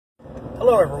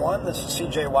Hello everyone, this is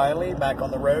CJ Wiley back on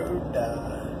the road,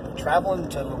 traveling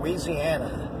to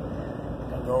Louisiana.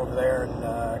 Gonna go over there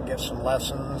and get some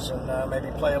lessons and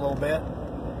maybe play a little bit.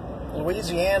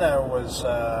 Louisiana was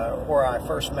where I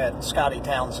first met Scotty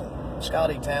Townsend.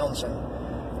 Scotty Townsend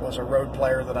was a road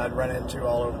player that I'd run into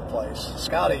all over the place.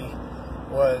 Scotty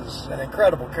was an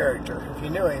incredible character. If you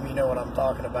knew him, you know what I'm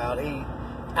talking about. He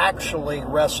actually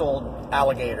wrestled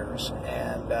alligators,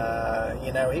 and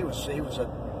you know, he was a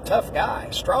tough guy,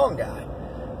 strong guy.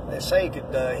 They say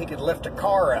he could lift a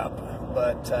car up,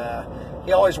 but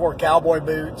he always wore cowboy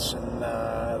boots, and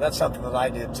that's something that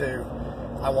I did too.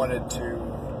 I wanted to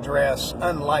dress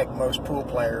unlike most pool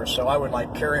players, so I would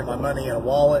like carry my money in a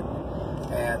wallet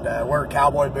and wear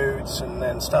cowboy boots and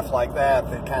then stuff like that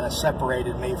kind of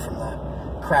separated me from the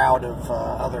crowd of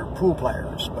other pool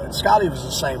players. But Scotty was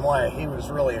the same way. He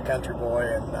was really a country boy,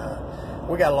 and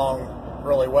we got along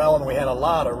really well, and we had a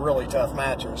lot of really tough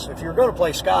matches. If you were going to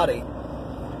play Scotty,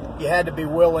 you had to be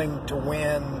willing to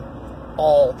win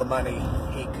all the money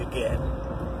he could get.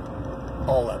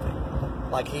 All of it.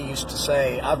 Like he used to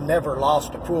say, I've never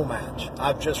lost a pool match.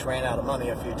 I've just ran out of money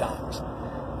a few times.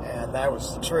 And that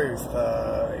was the truth,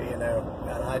 you know.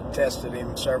 And I tested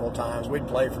him several times. We'd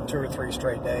play for 2 or 3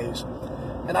 straight days.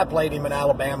 And I played him in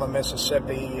Alabama,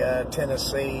 Mississippi,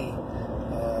 Tennessee,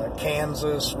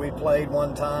 Kansas. We played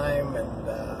one time, and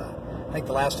I think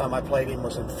the last time I played him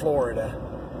was in Florida,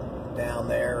 down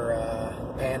there,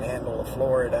 panhandle of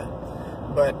Florida.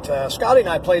 But Scotty and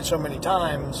I played so many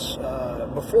times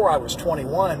before I was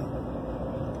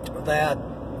 21 that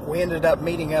we ended up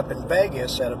meeting up in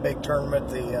Vegas at a big tournament,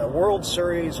 the World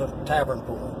Series of Tavern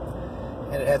Pool.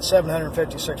 And it had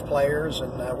 756 players,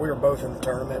 and we were both in the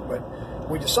tournament, but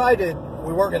we decided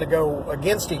we weren't going to go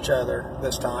against each other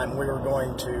this time. We were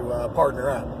going to partner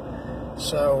up.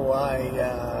 So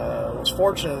I was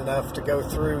fortunate enough to go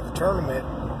through the tournament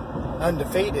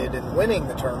undefeated and winning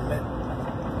the tournament,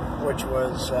 which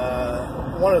was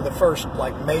one of the first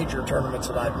like major tournaments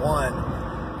that I'd won.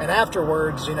 And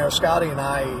afterwards, you know, Scotty and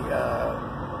I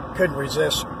couldn't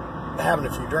resist having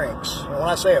a few drinks. And when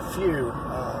I say a few,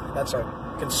 that's a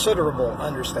considerable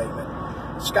understatement.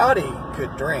 Scotty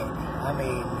could drink. I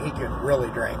mean, he could really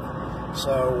drink.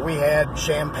 So we had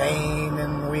champagne,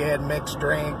 and we had mixed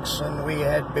drinks, and we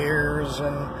had beers,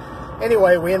 and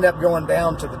anyway, we ended up going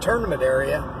down to the tournament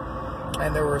area,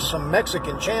 and there were some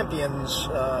Mexican champions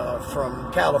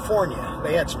from California.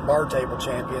 They had some bar table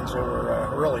champions that were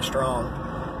really strong.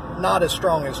 Not as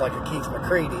strong as like a Keith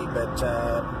McCready, but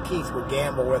Keith would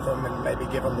gamble with them and maybe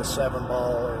give them the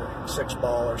 7-ball or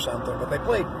 6-ball or something. But they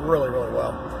played really, really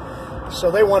well.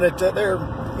 So they wanted to, they're,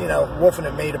 you know, woofing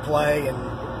at me to play, and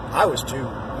I was too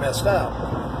messed up.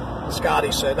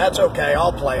 Scotty said, that's okay,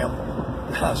 I'll play them.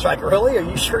 I was like, really? Are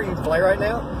you sure you can play right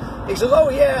now? He says, oh,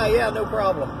 yeah, no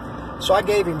problem. So I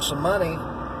gave him some money,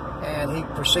 and he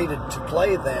proceeded to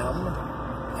play them.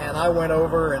 And I went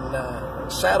over and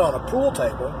sat on a pool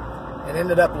table and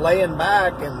ended up laying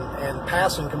back and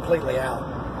passing completely out.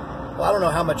 Well, I don't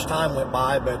know how much time went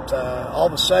by, but all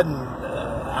of a sudden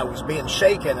I was being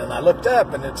shaken, and I looked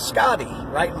up, and it's Scotty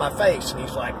right in my face, and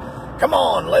he's like, come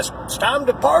on, it's time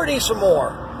to party some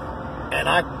more. And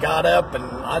I got up, and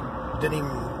I didn't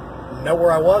even know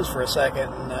where I was for a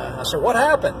second, and I said, what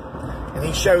happened? And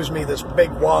he shows me this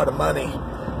big wad of money.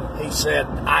 He said,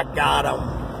 I got him.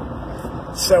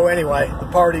 So anyway, the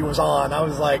party was on. I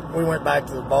was like, we went back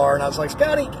to the bar, and I was like,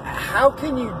 Scotty, how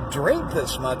can you drink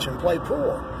this much and play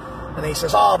pool? And he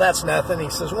says, oh, that's nothing. He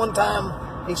says, one time,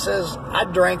 he says, I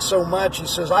drank so much, he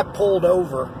says, I pulled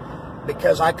over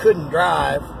because I couldn't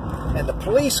drive, and the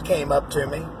police came up to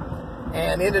me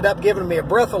and ended up giving me a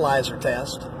breathalyzer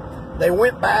test. They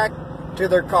went back to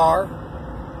their car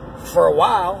for a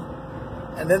while,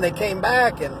 and then they came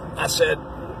back, and I said,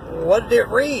 what did it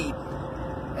read?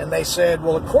 And they said,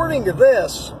 well, according to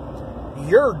this,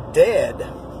 you're dead.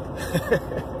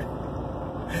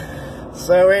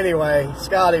 So anyway,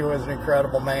 Scotty was an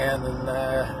incredible man, and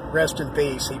rest in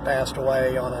peace. He passed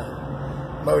away on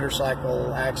a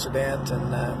motorcycle accident,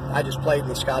 and I just played in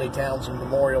the Scotty Townsend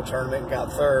Memorial Tournament and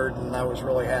got third, and I was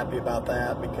really happy about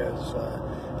that because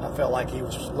I felt like he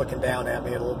was looking down at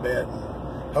me a little bit and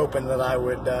hoping that I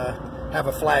would have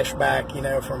a flashback, you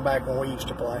know, from back when we used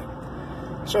to play.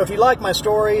 So if you like my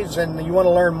stories and you want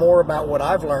to learn more about what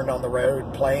I've learned on the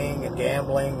road, playing and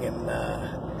gambling and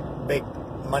big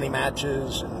money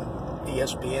matches and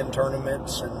ESPN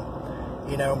tournaments and,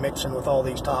 you know, mixing with all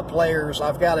these top players,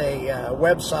 I've got a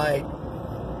website,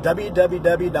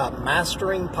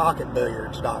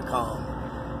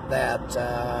 www.masteringpocketbilliards.com. That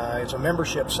is a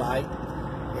membership site.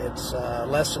 It's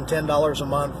less than $10 a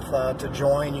month to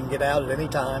join. You can get out at any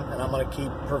time, and I'm going to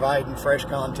keep providing fresh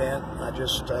content. I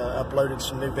just uploaded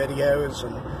some new videos,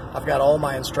 and I've got all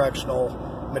my instructional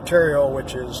material,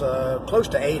 which is close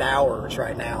to 8 hours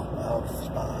right now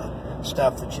of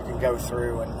stuff that you can go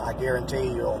through, and I guarantee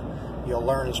you'll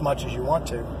learn as much as you want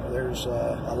to. There's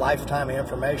a lifetime of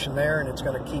information there, and it's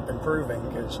going to keep improving,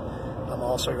 because I'm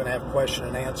also going to have question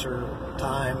and answer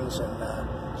times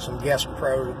and some guest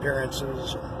pro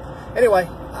appearances. Anyway,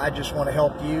 I just want to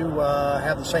help you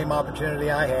have the same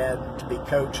opportunity I had to be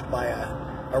coached by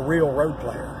a real road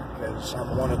player, because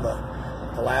I'm one of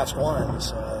the last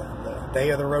ones. The day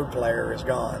of the road player is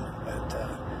gone, but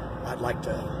I'd like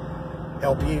to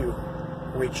help you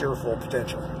reach your full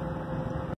potential.